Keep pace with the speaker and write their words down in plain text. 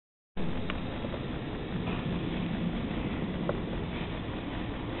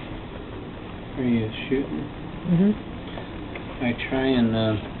Are you shooting? Mm-hmm. I try and,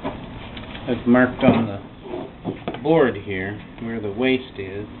 I've marked on the board here where the waist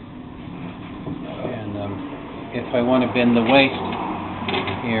is. And if I want to bend the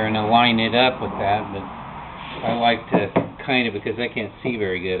waist here and align it up with that, but I like to kind of, because I can't see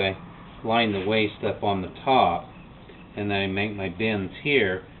very good, I line the waist up on the top, and then I make my bends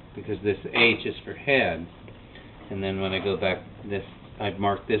here, because this H is for head. And then when I go back, I've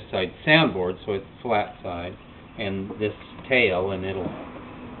marked this side soundboard, so it's flat side, and this tail, and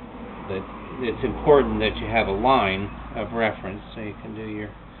it's important that you have a line of reference so you can do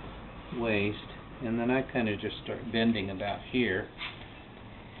your waist. And then I kind of just start bending about here,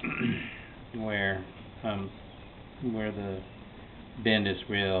 where the bend is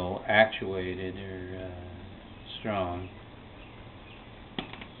real actuated or strong.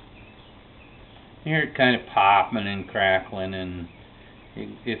 You hear it kind of popping and crackling, and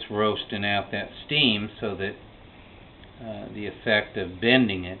it's roasting out that steam so that the effect of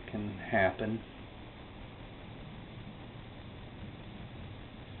bending it can happen.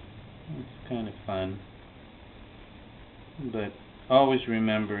 It's kind of fun, but always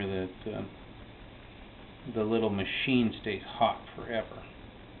remember that the little machine stays hot forever.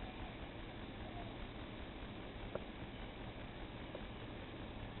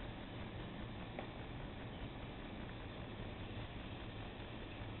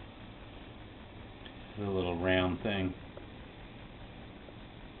 The little round thing.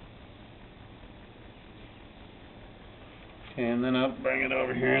 Okay, and then I'll bring it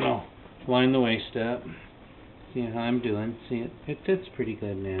over here and I'll line the waist up. See how I'm doing. See, it fits pretty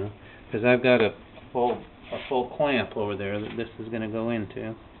good now, because I've got a full clamp over there that this is going to go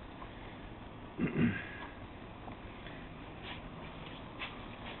into.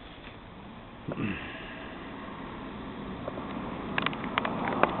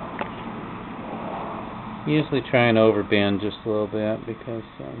 Usually try and overbend just a little bit, because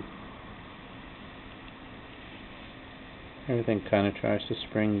everything kind of tries to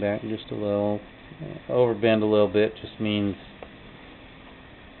spring back just a little. Overbend a little bit just means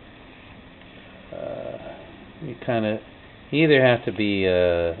you either have to be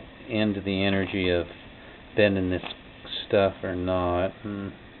into the energy of bending this stuff or not.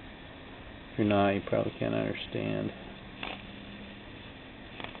 And if you're not, you probably can't understand,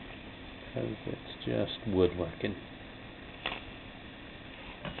 because it's just woodworking.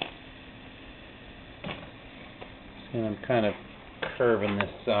 And I'm kind of curving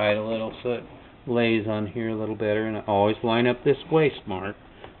this side a little so it lays on here a little better, and I always line up this waist mark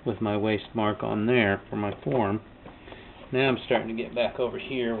with my waist mark on there for my form. Now I'm starting to get back over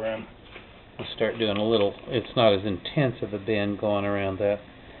here where I'll start doing a little, it's not as intense of a bend going around that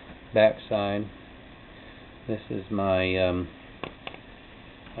back side. This is my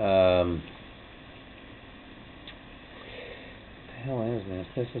what the hell is this?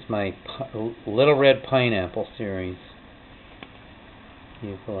 This is my Little Red Pineapple series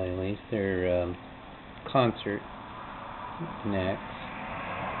ukuleles. They're concert necks.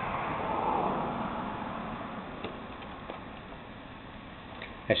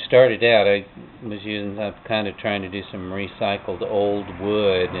 I started out, I was kind of trying to do some recycled old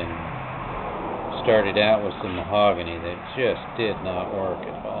wood, and started out with some mahogany that just did not work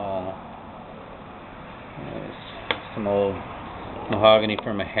at all. It was some old mahogany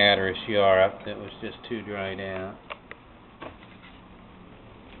from a Hatteras Europe that was just too dried out.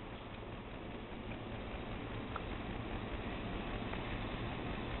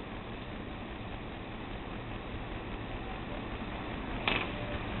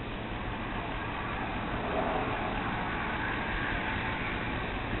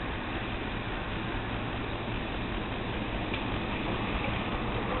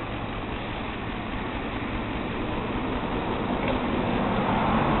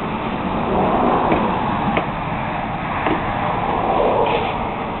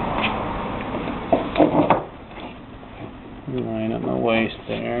 Line up my waist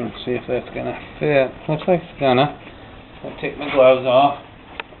there and see if that's gonna fit. Looks like it's gonna. I'll take my gloves off.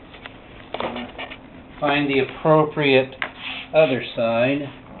 Find the appropriate other side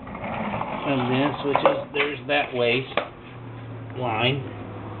of this, which is, there's that waist line.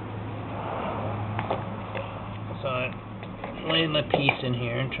 So I lay my piece in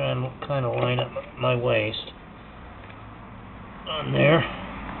here and try and kind of line up my waist on there.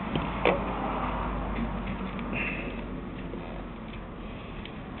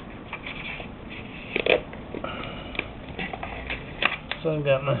 So I've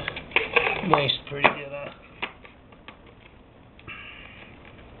got my waist pretty good on.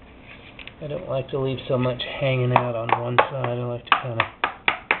 I don't like to leave so much hanging out on one side. I like to kind of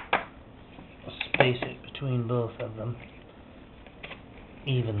space it between both of them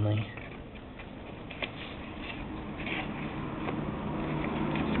evenly.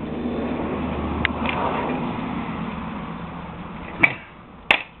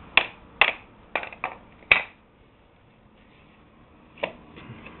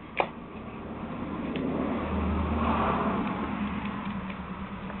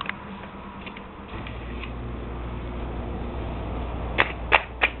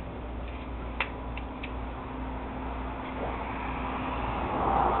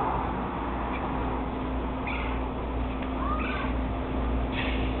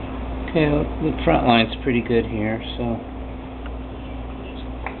 Okay, well, the front line's pretty good here, so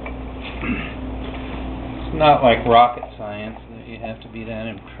it's not like rocket science that you have to be that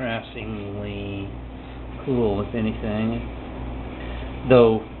impressively cool with anything,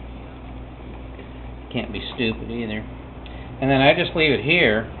 though can't be stupid either. And then I just leave it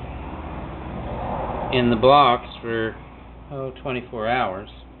here in the blocks for 24 hours,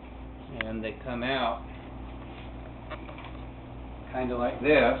 and they come out kind of like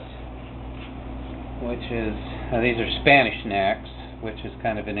this, which is, these are Spanish necks, which is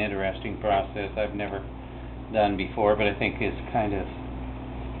kind of an interesting process I've never done before, but I think is kind of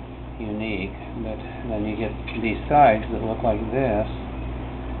unique. But then you get these sides that look like this,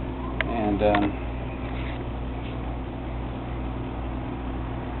 and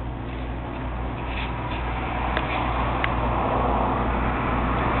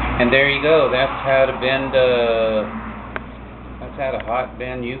there you go. That's how to bend. That's how to hot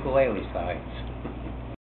bend ukulele sides.